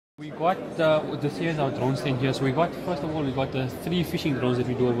We got this here's our drone stand here. So we got, first of all, we got the 3 fishing drones that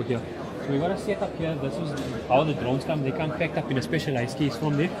we do over here. So we got a setup here. This is how the drones come. They come packed up in a specialized case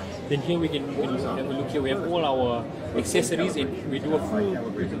from there. Then here we can have a look here. We have all our accessories, and we do a full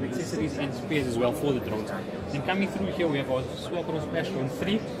bit of accessories and spares as well for the drones. Then coming through here, we have our Swapro Splash Drone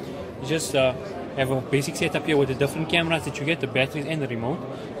 3. You just have a basic setup here with the different cameras that you get, the batteries and the remote.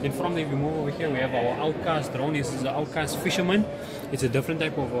 Then from there we move over here, we have our Outcast drone. This is the Outcast Fisherman. It's a different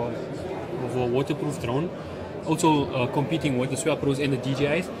type of a waterproof drone. Also competing with the Swapros and the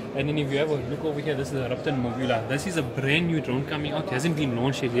DJIs. And then if you have a look over here, this is a Ripton Mobula. This is a brand new drone coming out. It hasn't been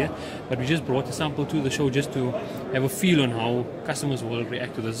launched yet, but we just brought the sample to the show just to have a feel on how customers will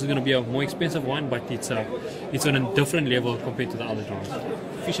react to this. This is going to be a more expensive one, but it's on a different level compared to the other drones.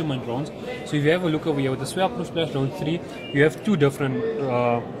 Fisherman drones. So if you have a look over here with the Swapro Splash Drone 3, you have 2 different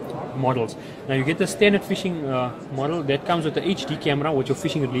models. Now you get the standard fishing model that comes with the HD camera with your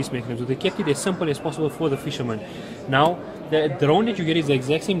fishing release mechanism. So they kept it as simple as possible for the fisherman. Now the drone that you get is the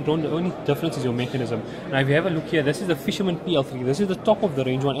exact same drone, the only difference is your mechanism. Now if you have a look here, this is the Fisherman PL3. This is the top of the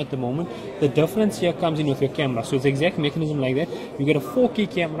range one at the moment. The difference here comes in with your camera. So it's the exact mechanism like that. You get a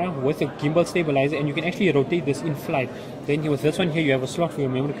 4K camera with a gimbal stabilizer, and you can actually rotate this in flight. Then with this one here, you have a slot for your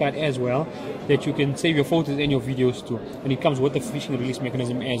memory card as well, that you can save your photos and your videos to. And it comes with the fishing release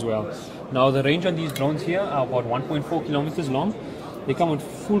mechanism as well. Now the range on these drones here are about 1.4 kilometers long. They come with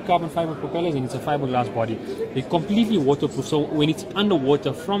full carbon fiber propellers, and it's a fiberglass body. They're completely waterproof, so when it's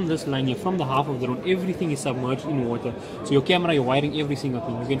underwater, from this line here, from the half of the drone, everything is submerged in water. So your camera, you're wiring every single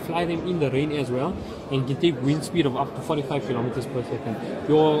thing. You can fly them in the rain as well, and you can take wind speed of up to 45 kilometers per second.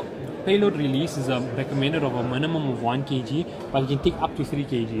 Your payload release is recommended of a minimum of 1 kg, but you can take up to 3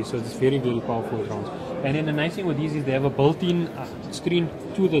 kg, so it's very, very powerful drones. And then the nice thing with these is they have a built-in screen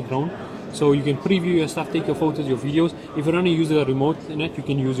to the drone, so you can preview your stuff, take your photos, your videos. If you want to use a remote in it, you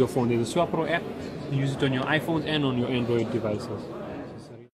can use your phone. There's a Swapro app, you use it on your iPhones and on your Android devices.